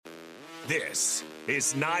This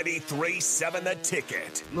is 93.7 The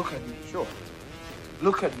Ticket. Look at me, sure.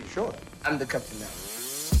 Look at me, sure. I'm the captain now.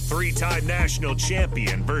 Three-time national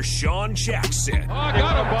champion Vershawn Jackson. Oh,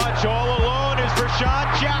 got a bunch all alone is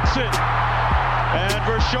Vershawn Jackson. And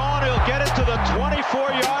Vershawn will get it to the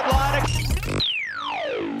 24-yard line.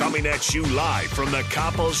 Coming at you live from the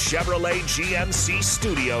Coppels Chevrolet GMC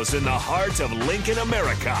studios in the heart of Lincoln,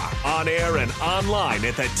 America. On air and online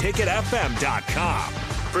at theticketfm.com.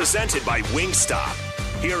 Presented by Wingstop.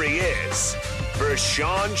 Here he is,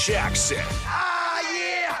 Vershawn Jackson.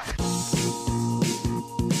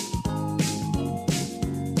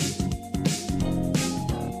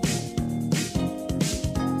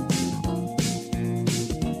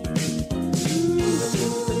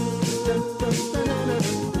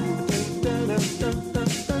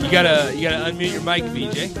 You gotta unmute your mic,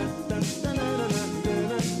 VJ.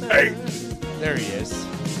 Hey. There he is.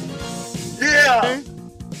 Yeah.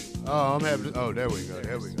 Oh, I'm having. Oh, there we go.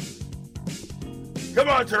 There we go. Come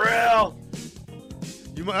on, Terrell.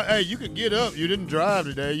 Hey, you can get up. You didn't drive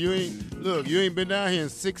today. You ain't been down here in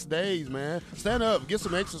 6 days, man. Stand up, get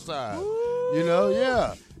some exercise. Woo. You know,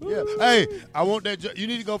 yeah. Hey, I want that. You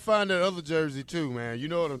need to go find that other jersey too, man. You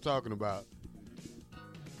know what I'm talking about.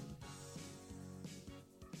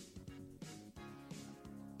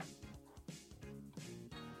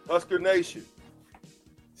 Husker Nation,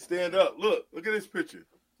 stand up. Look at this picture.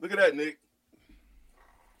 Look at that, Nick.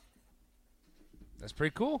 That's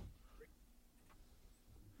pretty cool.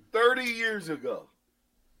 30 years ago,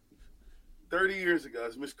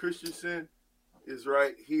 as Miss Christensen is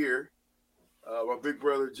right here. My big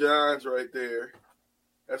brother John's right there.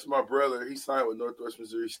 That's my brother. He signed with Northwest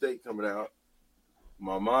Missouri State coming out.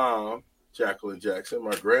 My mom, Jacqueline Jackson.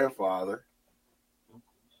 My grandfather.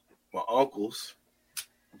 My uncles,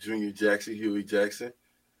 Junior Jackson, Huey Jackson.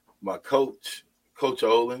 My coach, Coach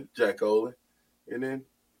Olin, Jack Olin. And then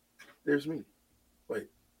there's me. Wait.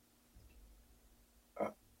 I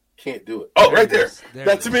can't do it. Oh, right there.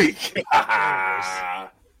 That's me.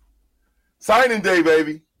 Signing day,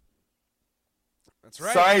 baby. That's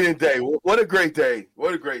right. Signing day. What a great day.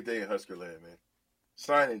 What a great day in Huskerland, man.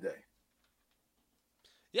 Signing day.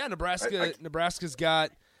 Yeah, Nebraska's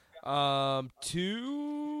got 4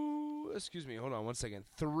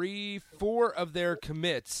 of their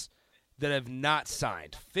commits that have not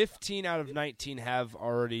signed. 15 out of 19 have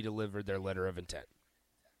already delivered their letter of intent.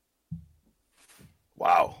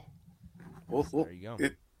 Wow. Well, there you go.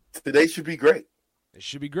 Today should be great. It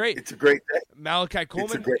should be great. It's a great day. Malachi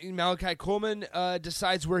Coleman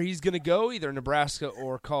decides where he's going to go, either Nebraska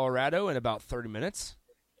or Colorado, in about 30 minutes.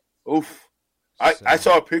 Oof. I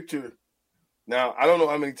saw a picture. Now, I don't know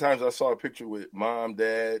how many times I saw a picture with mom,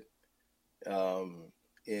 dad,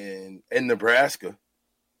 in Nebraska.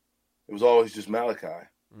 It was always just Malachi.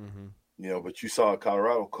 Mm-hmm. But you saw a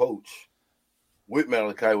Colorado coach with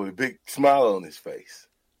Malachi with a big smile on his face.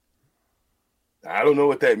 I don't know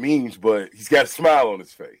what that means, but he's got a smile on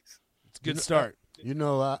his face. It's a good start.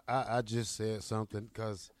 I just said something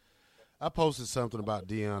because I posted something about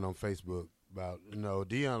Deion on Facebook about,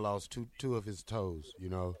 Deion lost two of his toes,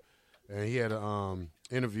 and he had an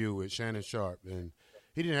interview with Shannon Sharp, and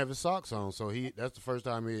he didn't have his socks on, so that's the first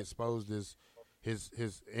time he exposed his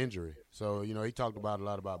injury. So, he talked a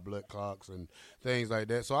lot about blood clots and things like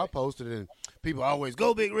that. So I posted it, and people always,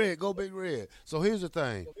 go Big Red, go Big Red. So here's the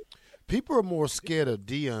thing. People are more scared of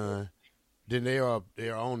Deion than they are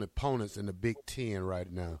their own opponents in the Big Ten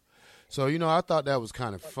right now. So, I thought that was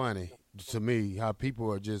kind of funny to me, how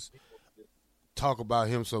people are just talk about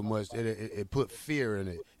him so much. It put fear in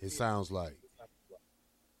it, it sounds like.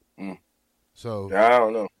 So I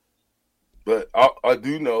don't know. But I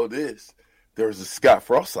do know this. There's a Scott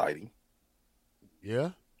Frost sighting. Yeah?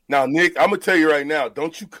 Now, Nick, I'm going to tell you right now,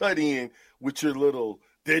 don't you cut in with your little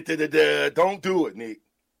da-da-da-da. Don't do it, Nick.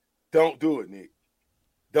 Don't do it, Nick.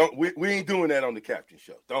 We ain't doing that on the Captain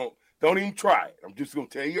Show. Don't even try it. I'm just gonna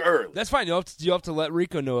tell you early. That's fine. You'll have to let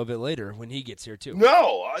Rico know of it later when he gets here too.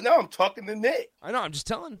 No, I'm talking to Nick. I know. I'm just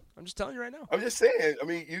telling you right now. I'm just saying. I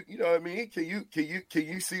mean, you know what I mean? Can you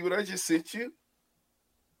see what I just sent you?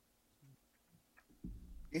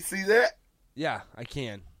 You see that? Yeah, I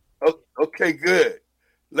can. Okay, good.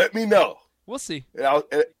 Let me know. We'll see. And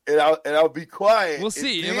I'll be quiet. We'll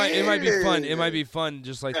see. It might be fun. It might be fun,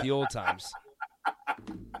 just like the old times.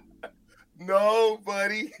 No,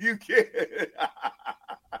 buddy, you can't.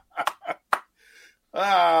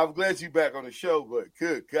 I'm glad you're back on the show, but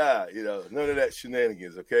good God, none of that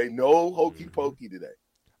shenanigans. Okay, no hokey pokey today.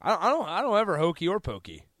 I don't ever hokey or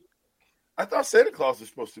pokey. I thought Santa Claus was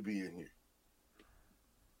supposed to be in here.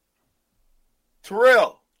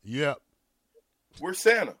 Terrell. Yep. Where's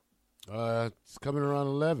Santa? It's coming around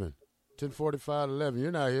 11, 10:45, 11.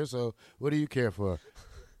 You're not here, so what do you care for?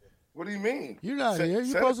 What do you mean? You're not here. You're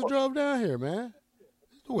supposed to drive down here, man.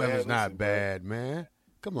 The weather's not bad, man.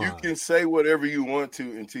 Come on. You can say whatever you want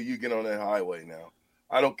to until you get on that highway now.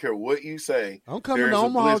 I don't care what you say. I'm coming to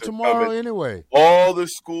Omaha tomorrow anyway. All the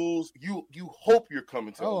schools, you hope you're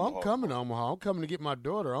coming to Omaha. I'm coming to Omaha. I'm coming to get my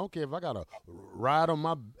daughter. I don't care if I got to ride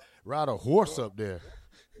a horse up there.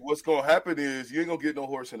 What's going to happen is you ain't going to get no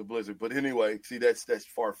horse in a blizzard. But anyway, see, that's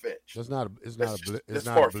far-fetched. It's not a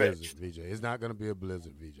blizzard, VJ. It's not going to be a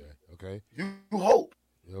blizzard, VJ, okay? You hope.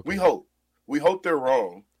 Okay. We hope. We hope they're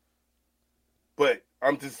wrong. But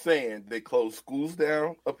I'm just saying they closed schools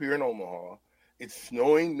down up here in Omaha. It's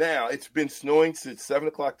snowing now. It's been snowing since 7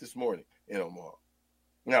 o'clock this morning in Omaha.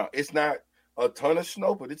 Now, it's not a ton of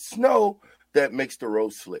snow, but it's snow that makes the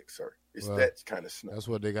road slick, sir. It's that kind of snow. That's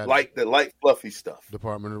what they got. Like the light, fluffy stuff.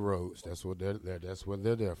 Department of Roads. That's what they're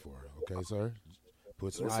there for. Okay, sir?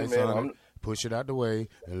 Put some ice on it, push it out the way,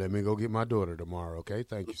 and let me go get my daughter tomorrow, okay?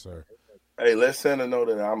 Thank you, sir. Hey, let Santa know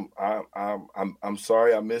that I'm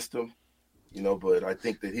sorry I missed him, but I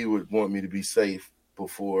think that he would want me to be safe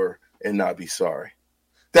before and not be sorry.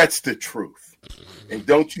 That's the truth. And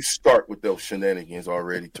don't you start with those shenanigans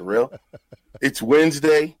already, Terrell. It's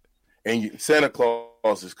Wednesday, and Santa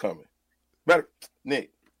Claus is coming.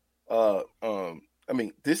 Nick,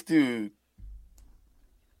 this dude,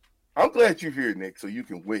 I'm glad you're here, Nick, so you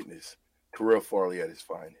can witness Terrell Farley at his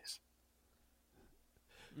finest.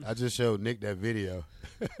 I just showed Nick that video.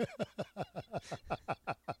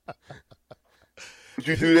 Would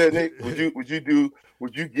you do that, Nick?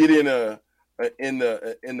 Would you get in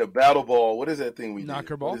the battle ball? What is that thing we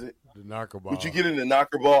knocker ball? What is it? The knocker ball. Would you get in the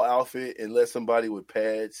knocker ball outfit and let somebody with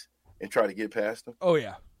pads and try to get past them? Oh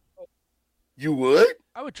yeah. You would?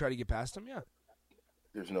 I would try to get past him, yeah.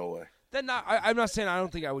 There's no way. I'm not saying I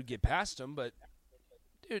don't think I would get past him, but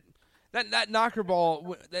dude, that knocker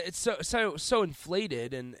ball, it's so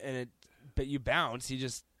inflated but you bounce, you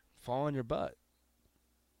just fall on your butt.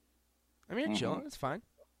 I mean, you're chilling. It's fine.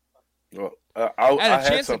 Well, at a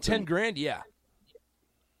chance at $10,000, yeah.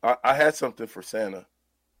 I had something for Santa.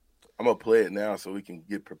 I'm gonna play it now so we can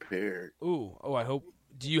get prepared. I hope.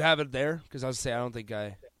 Do you have it there? Because I was saying I don't think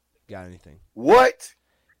I got anything. What?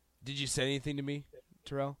 Did you say anything to me,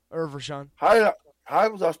 Terrell or Vershawn? How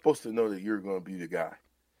was I supposed to know that you were going to be the guy?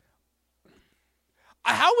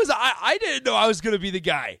 How was I didn't know I was going to be the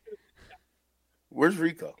guy. Where's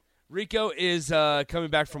Rico? Rico is coming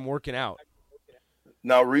back from working out.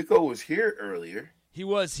 Now, Rico was here earlier. He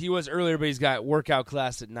was earlier, but he's got workout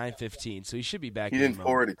class at 9:15, so he should be back. He didn't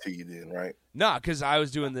forward it to you then, right? No, because I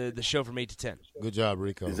was doing the show from 8 to 10. Good job,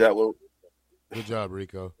 Rico. Is that what? Good job,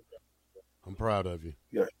 Rico. I'm proud of you.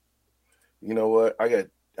 Yeah. You know what? I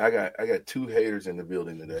got two haters in the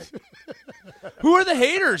building today. Who are the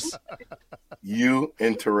haters? You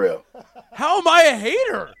and Terrell. How am I a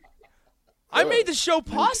hater? I made the show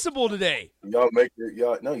possible today. No,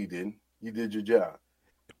 you didn't. You did your job.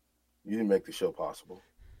 You didn't make the show possible.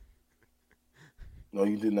 No,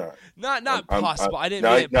 you did not. Not possible. I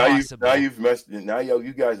didn't make it possible. Now you've messed. Now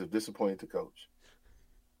you guys have disappointed the coach.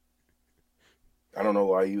 I don't know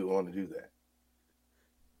why you want to do that.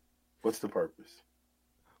 What's the purpose?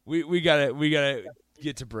 We gotta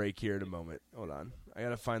get to break here in a moment. Hold on, I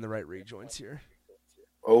gotta find the right rejoins here.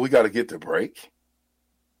 Oh, we gotta get to break.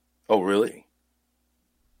 Oh, really?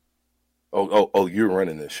 Oh! You're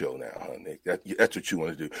running this show now, huh, Nick? That's what you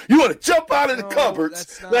want to do. You want to jump out of the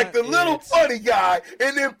cupboards like the little funny guy,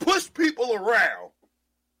 and then push people around.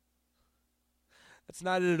 That's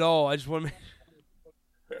not it at all. I just want to.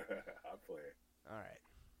 I'm playing. All right.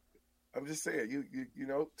 I'm just saying. You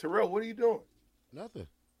know, Terrell, what are you doing? Nothing.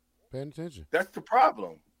 Paying attention. That's the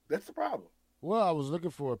problem. Well, I was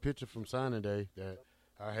looking for a picture from signing day that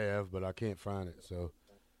I have, but I can't find it. So,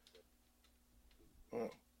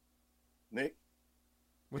 Nick,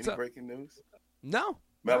 what's any up? Breaking news? No.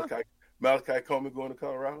 Malachi Coleman going to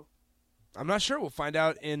Colorado? I'm not sure. We'll find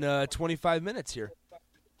out in 25 minutes here.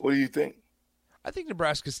 What do you think? I think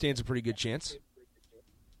Nebraska stands a pretty good chance.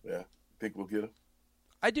 Yeah, think we'll get him.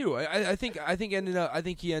 I do. I think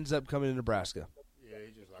he ends up coming to Nebraska. Yeah,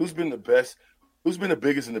 who's been the best? Who's been the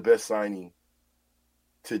biggest and the best signing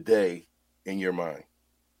today in your mind?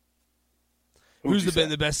 Who's been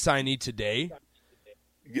the best signee today?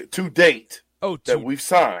 To date. That we've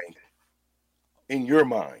signed in your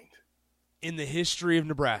mind. In the history of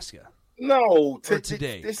Nebraska. No,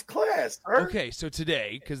 today. This class. Sir. Okay, so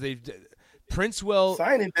today because they've Princewell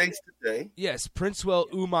signing dates today. Yes,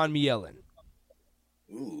 Princewell Uman Mielen.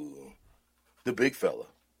 Ooh, the big fella.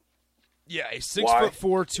 Yeah, a 6'4",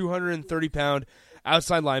 230-pound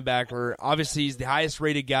outside linebacker. Obviously, he's the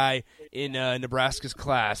highest-rated guy in Nebraska's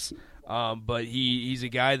class. But he's a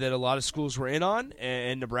guy that a lot of schools were in on,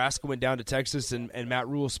 and Nebraska went down to Texas, and Matt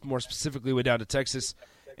Rule more specifically went down to Texas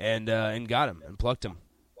and got him and plucked him.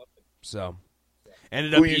 So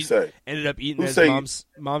ended up eating at his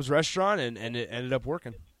mom's restaurant, and it ended up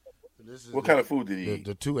working. What kind of food did he eat?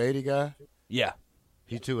 The 280 guy? Yeah.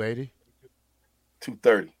 He 280?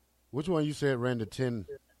 230. Which one you said ran the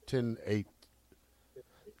 10-8?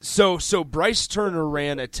 So Bryce Turner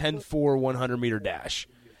ran a 10-4 100-meter dash.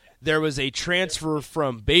 There was a transfer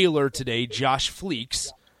from Baylor today, Josh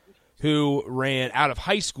Fleeks, who ran out of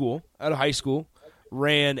high school,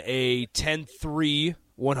 ran a 10-3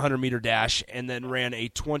 100-meter dash, and then ran a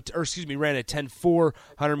 10-4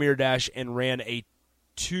 100-meter dash, and ran a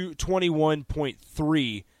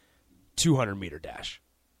 21.3 200-meter dash.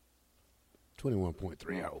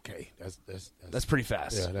 21.3. Okay, that's pretty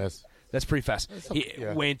fast. Yeah, that's pretty fast.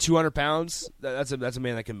 Weighing 200 pounds. That's a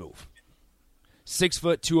man that can move. 6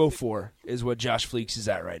 foot 204 is what Josh Fleeks is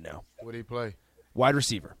at right now. What do he play? Wide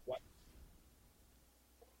receiver.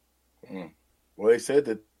 Well, they said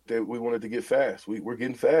that we wanted to get fast. We're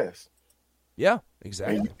getting fast. Yeah,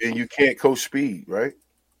 exactly. And you can't coach speed, right?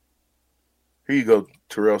 Here you go,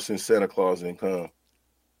 Terrell, since Santa Claus didn't come.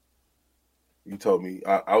 You told me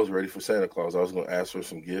I was ready for Santa Claus. I was going to ask for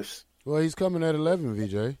some gifts. Well, he's coming at 11,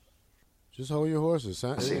 VJ. Just hold your horses.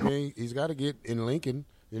 I mean, he's got to get in Lincoln.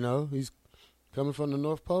 You know, he's coming from the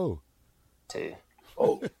North Pole.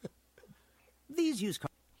 Oh. These used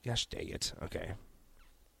cars. Gosh dang it. Okay.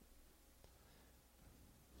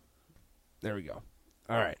 There we go.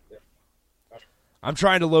 All right. I'm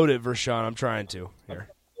trying to load it, Vershawn. I'm trying to here.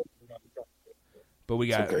 But we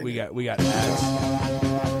got ads.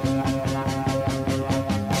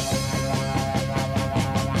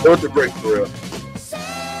 What's the break, Terrell?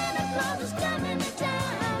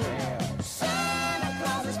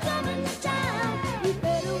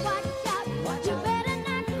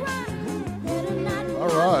 All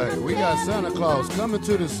right, we got Santa Claus coming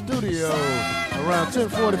to the studio around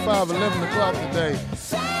 10:45, 11 o'clock today.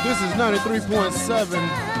 This is 93.7.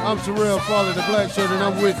 I'm Terrell Farley, the Black Shirt, and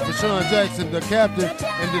I'm with Deshaun Jackson, the captain.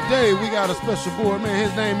 And today we got a special board man.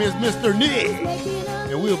 His name is Mr. Nick.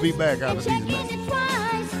 And we'll be back after these messages.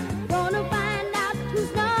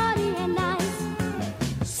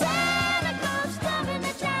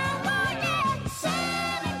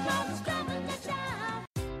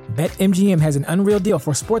 BetMGM has an unreal deal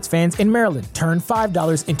for sports fans in Maryland. Turn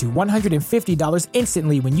 $5 into $150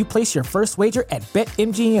 instantly when you place your first wager at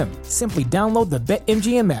BetMGM. Simply download the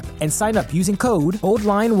BetMGM app and sign up using code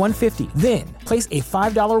OldLine150. Then, place a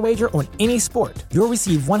 $5 wager on any sport. You'll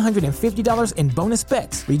receive $150 in bonus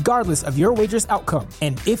bets, regardless of your wager's outcome.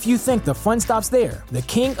 And if you think the fun stops there, the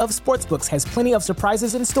king of sportsbooks has plenty of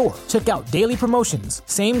surprises in store. Check out daily promotions,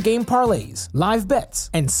 same-game parlays, live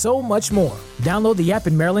bets, and so much more. Download the app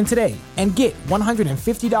in Maryland today and get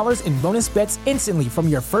 $150 in bonus bets instantly from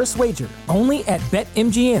your first wager. Only at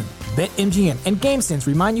BetMGM. BetMGM and GameSense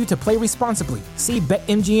remind you to play responsibly. See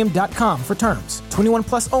BetMGM.com for terms. 21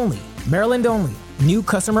 plus only. Maryland only. New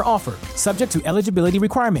customer offer. Subject to eligibility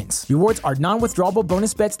requirements. Rewards are non-withdrawable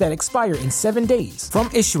bonus bets that expire in 7 days. From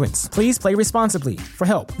issuance, please play responsibly. For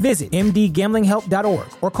help, visit mdgamblinghelp.org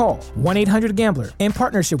or call 1-800-GAMBLER in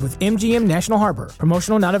partnership with MGM National Harbor.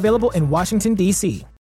 Promotional not available in Washington, D.C.